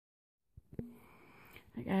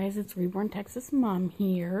Hi guys, it's Reborn Texas Mom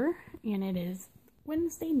here, and it is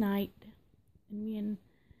Wednesday night, and me and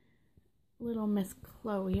little Miss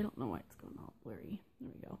Chloe, I don't know why it's going all blurry,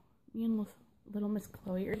 there we go, me and little Miss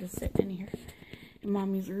Chloe are just sitting in here in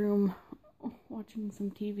Mommy's room, watching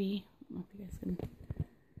some TV. I don't know if you guys can,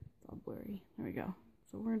 it's all blurry, there we go.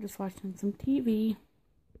 So we're just watching some TV,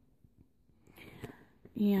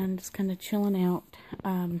 and just kind of chilling out.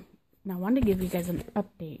 Now I wanted to give you guys an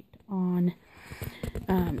update on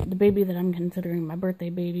the baby that I'm considering my birthday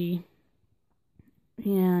baby,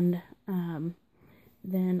 and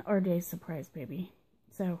then RJ's surprise baby.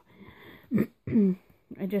 So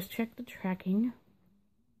I just checked the tracking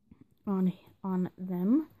on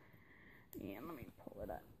them, and let me pull it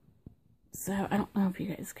up. So I don't know if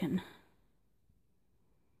you guys can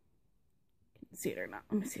see it or not.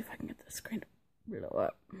 Let me see if I can get the screen to blow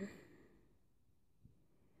up.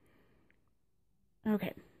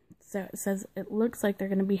 Okay. So it says it looks like they're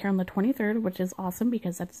going to be here on the 23rd, which is awesome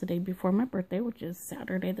because that's the day before my birthday, which is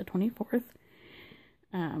Saturday the 24th.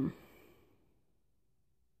 It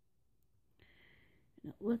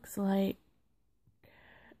looks like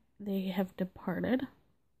they have departed.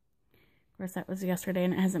 Of course, that was yesterday,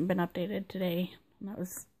 and it hasn't been updated today. And that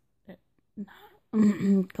was at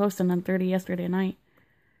close to 9:30 yesterday night,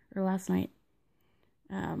 or last night.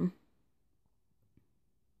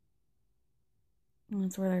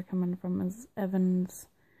 That's where they're coming from, is Evansville,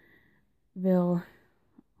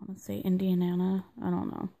 I want to say Indiana, I don't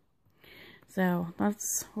know. So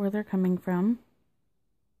that's where they're coming from.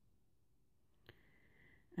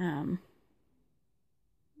 So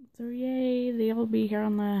yay, they'll be here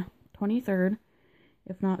on the 23rd,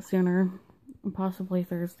 if not sooner, possibly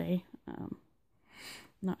Thursday.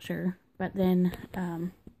 Not sure. But then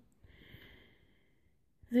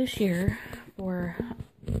this year for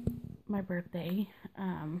my birthday,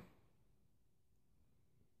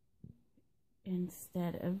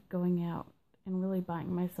 instead of going out and really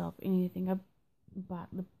buying myself anything, I bought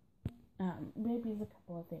the babies a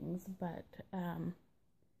couple of things, but I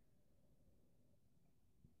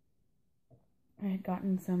had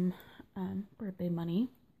gotten some birthday money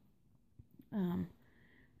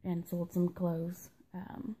and sold some clothes.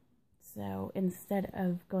 So instead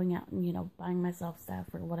of going out and, buying myself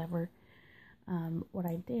stuff or whatever, what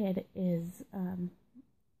I did is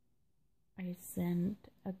I sent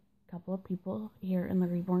a couple of people here in the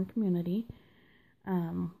Reborn community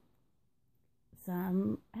some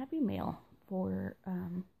Happy Mail for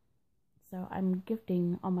so I'm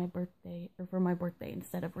gifting on my birthday, or for my birthday,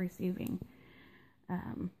 instead of receiving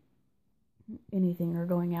anything or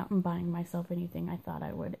going out and buying myself anything. I thought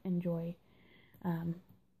I would enjoy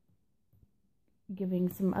giving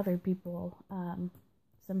some other people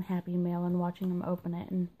some Happy Mail and watching them open it,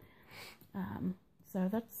 and so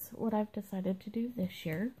that's what I've decided to do this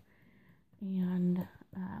year. And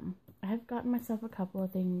I've gotten myself a couple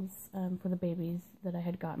of things for the babies that I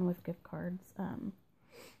had gotten with gift cards and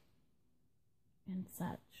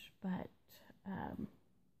such, but I'm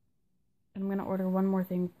gonna order one more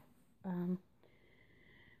thing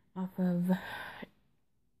off of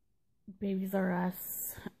Babies R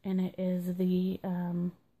Us, and it is the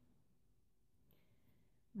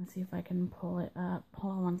let's see if I can pull it up.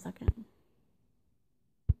 Hold on one second.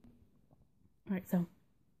 Alright, so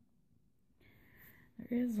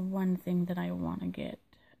there is one thing that I want to get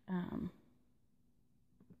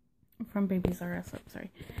from Babies R Us, sorry,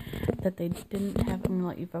 that they didn't have. I'm going to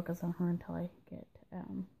let you focus on her until I get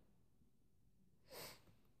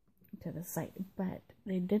to the site, but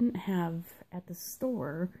they didn't have at the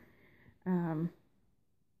store, and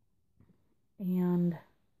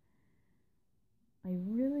I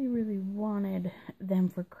really, really wanted them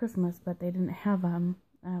for Christmas, but they didn't have them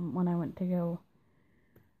when I went to go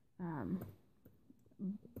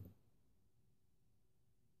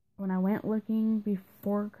when I went looking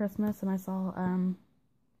before Christmas, and I saw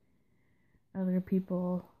other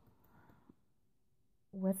people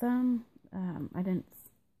with them. I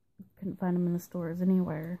couldn't find them in the stores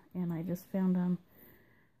anywhere, and I just found them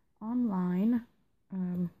online,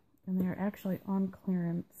 and they're actually on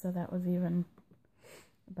clearance, so that was even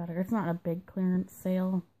better. It's not a big clearance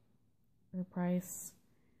sale or price.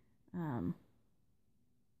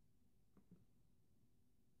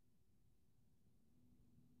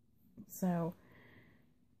 So,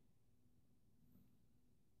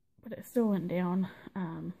 but it still went down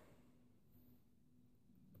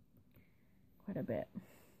quite a bit.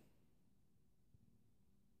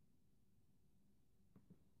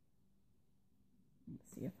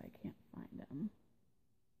 Let's see if I can't find them.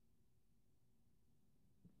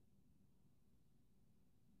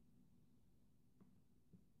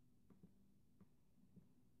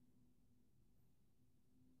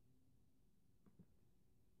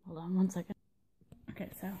 Hold on one second. Okay,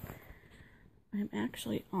 so I'm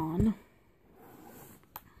actually on.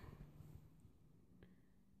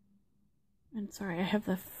 And sorry, I have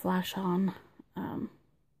the flash on. So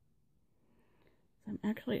I'm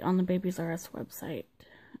actually on the Babies R Us website,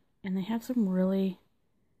 and they have some really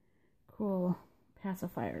cool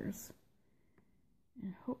pacifiers.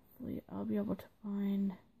 And hopefully I'll be able to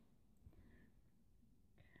find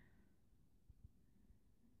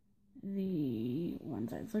the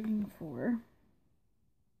ones I was looking for.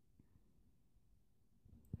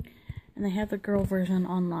 And they have the girl version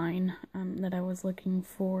online that I was looking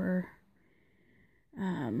for.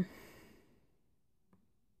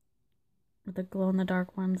 With the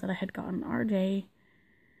glow-in-the-dark ones that I had gotten RJ.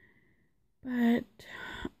 But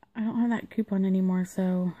I don't have that coupon anymore,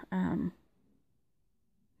 so,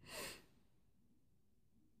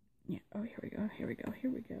 yeah, oh, here we go.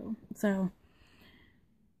 So,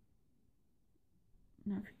 I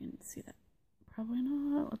don't know if you can see that. Probably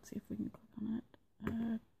not. Let's see if we can click on it.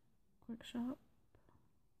 Quick shop.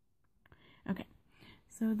 Okay,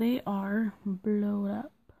 so they are blowed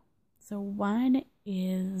up. So one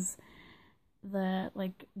is the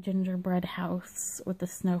like gingerbread house with the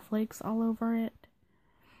snowflakes all over it,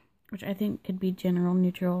 which I think could be general,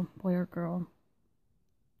 neutral, boy or girl.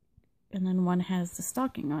 And then one has the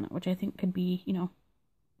stocking on it, which I think could be, you know,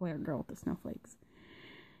 boy or girl with the snowflakes.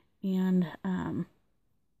 And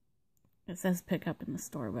it says pick up in the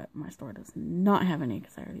store, but my store does not have any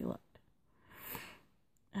because I already looked.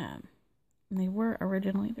 And they were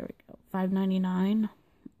originally, there we go, $5.99,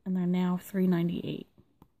 and they're now $3.98.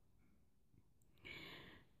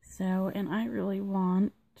 So, and I really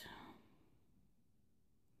want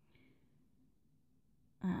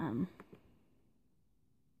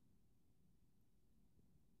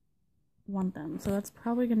them. So that's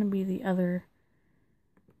probably going to be the other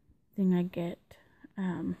thing I get.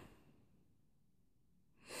 And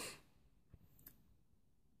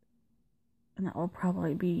that will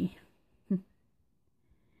probably be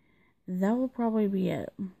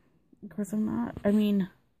it. Of course, I'm not, I mean,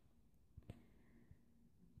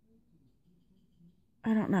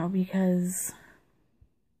 I don't know, because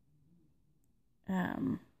I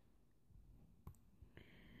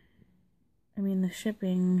mean, the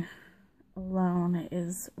shipping alone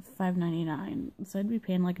is $5.99, so I'd be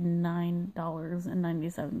paying like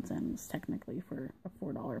 $9.97 technically for a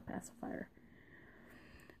 $4 pacifier.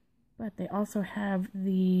 But they also have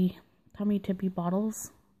the Tommee Tippee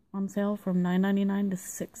bottles on sale from $9.99 to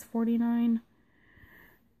 $6.49,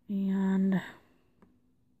 and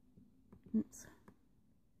oops.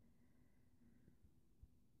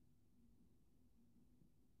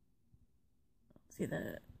 See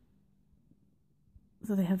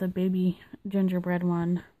so they have the baby gingerbread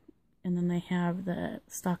one, and then they have the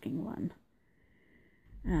stocking one.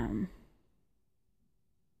 And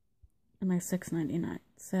they're $6.99.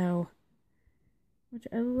 So, which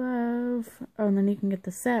I love. Oh, and then you can get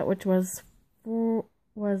the set, which was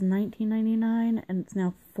 $19.99, and it's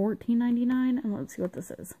now $14.99. And let's see what this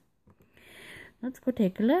is. Let's go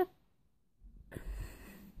take a look.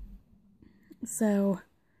 So,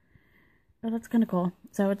 oh, that's kind of cool.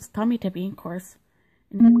 So it's Tommee Tippee, of course,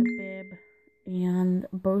 and you get the bib and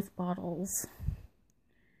both bottles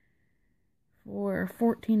for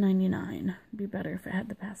 $14.99. Be better if it had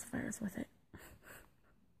the pacifiers with it.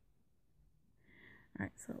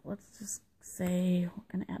 Alright, so let's just say we're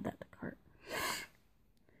going to add that to cart.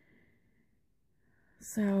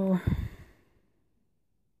 So,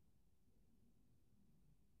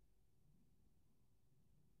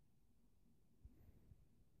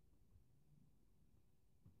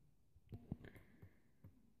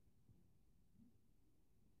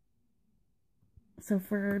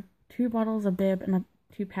 for 2 bottles of bib and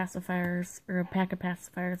 2 pacifiers, or a pack of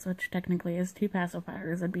pacifiers, which technically is 2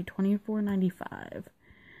 pacifiers, it'd be $24.95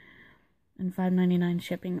 and $5.99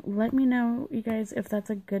 shipping. Let me know, you guys, if that's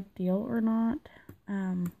a good deal or not.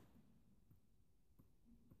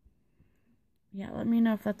 Yeah, let me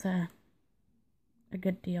know if that's a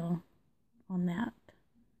good deal on that.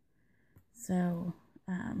 So,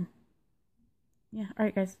 yeah,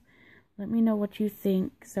 alright guys. Let me know what you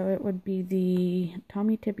think. So it would be the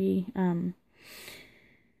Tommee Tippee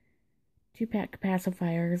 2-pack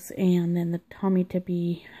pacifiers, and then the Tommee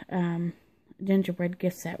Tippee gingerbread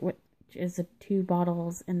gift set, which is the 2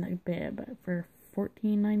 bottles in the bib for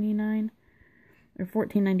 $14.99 or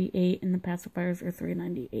 $14.98, and the pacifiers are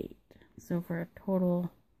 $3.98. So for a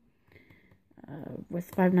total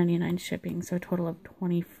with $5.99 shipping, so a total of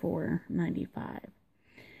 $24.95.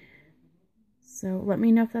 So let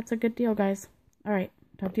me know if that's a good deal, guys. Alright,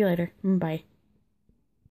 talk to you later. Bye.